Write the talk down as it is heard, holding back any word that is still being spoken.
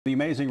The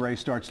Amazing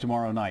Race starts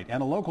tomorrow night,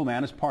 and a local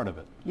man is part of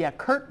it. Yeah,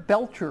 Kurt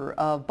Belcher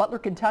of Butler,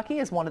 Kentucky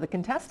is one of the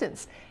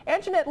contestants.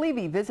 Anjanette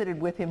Levy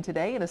visited with him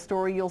today in a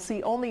story you'll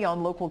see only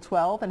on Local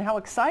 12, and how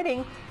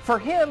exciting for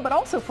him, but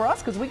also for us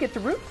because we get to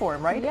root for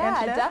him, right, Yeah,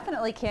 Anjanette?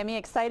 definitely, Cammie.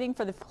 Exciting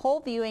for the whole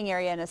viewing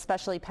area and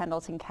especially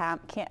Pendleton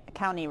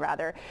County,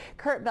 rather.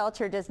 Kurt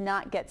Belcher does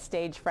not get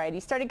stage fright. He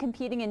started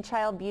competing in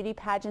child beauty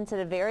pageants at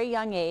a very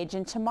young age,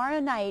 and tomorrow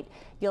night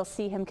you'll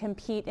see him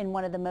compete in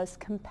one of the most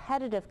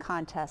competitive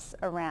contests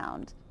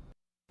around.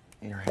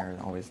 Your hair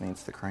always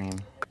needs the cream.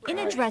 In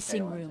a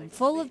dressing room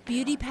full of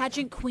beauty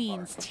pageant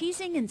queens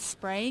teasing and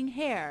spraying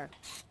hair,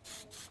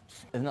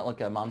 Doesn't it look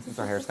good, Mom, since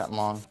our hair's gotten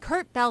long?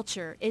 Kurt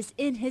Belcher is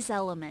in his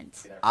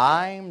element.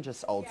 I'm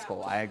just old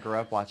school. I grew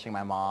up watching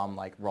my mom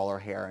roll her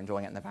hair and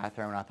doing it in the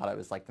bathroom, and I thought it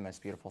was the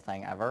most beautiful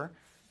thing ever.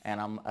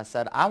 And I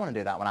said, I want to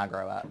do that when I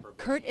grow up.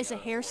 Kurt is a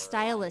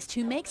hairstylist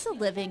who makes a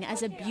living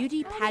as a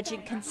beauty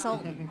pageant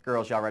consultant.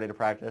 Girls, y'all ready to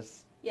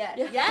practice? Yes.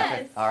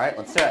 Okay. All right,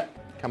 let's do it.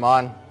 Come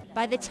on.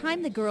 By the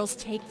time the girls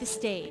take the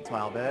stage,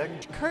 Smile big.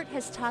 Kurt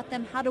has taught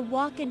them how to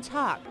walk and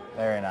talk,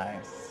 Very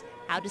nice.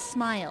 how to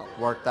smile,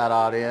 Work that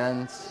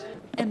audience.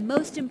 and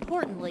most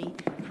importantly,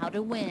 how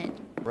to win.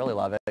 Really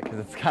love it because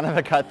it's kind of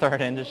a cutthroat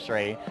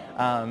industry.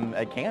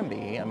 It can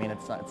be. I mean,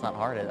 it's not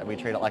hard. We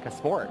treat it like a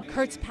sport.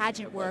 Kurt's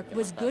pageant work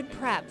was good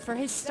prep for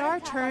his star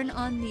turn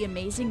on The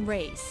Amazing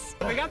Race.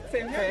 We got the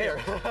same hair.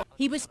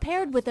 He was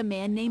paired with a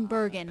man named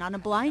Bergen on a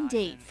blind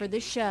date for the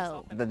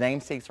show. The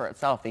name speaks for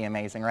itself, The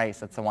Amazing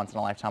Race. It's a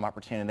once-in-a-lifetime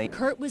opportunity.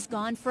 Kurt was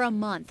gone for a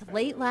month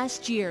late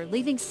last year,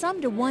 leaving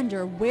some to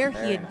wonder where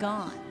he had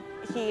gone.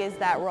 He is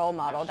that role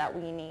model that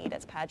we need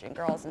as pageant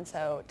girls, and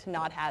so to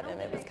not have him,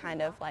 it was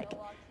kind of like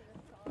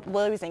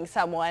losing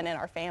someone in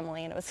our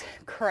family, and it was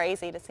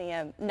crazy to see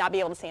him, not be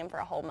able to see him for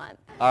a whole month.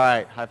 All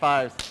right, high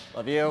fives.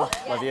 Love you,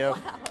 love you,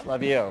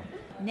 love you.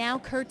 Now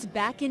Kurt's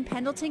back in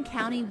Pendleton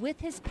County with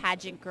his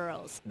pageant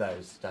girls.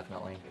 Those,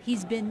 definitely.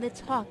 He's been the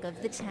talk of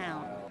the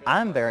town.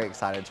 I'm very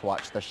excited to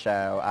watch the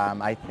show.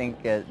 I think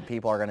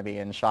people are going to be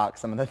in shock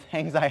some of the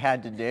things I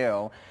had to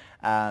do.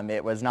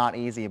 It was not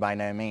easy by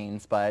no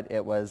means, but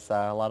it was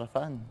a lot of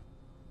fun.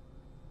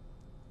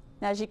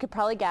 Now, as you could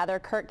probably gather,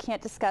 Kurt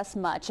can't discuss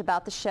much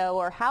about the show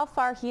or how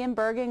far he and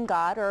Bergen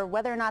got or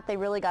whether or not they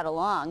really got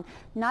along.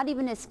 Not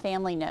even his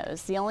family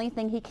knows. The only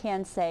thing he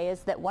can say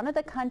is that one of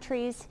the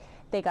countries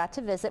they got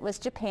to visit was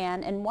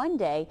Japan, and one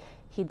day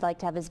he'd like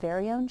to have his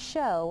very own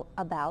show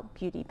about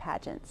beauty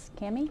pageants.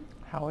 Cammie?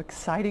 How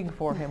exciting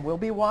for him. We'll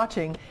be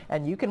watching,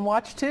 and you can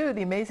watch too.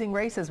 The Amazing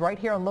Race is right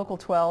here on Local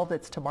 12.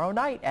 It's tomorrow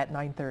night at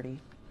 9:30.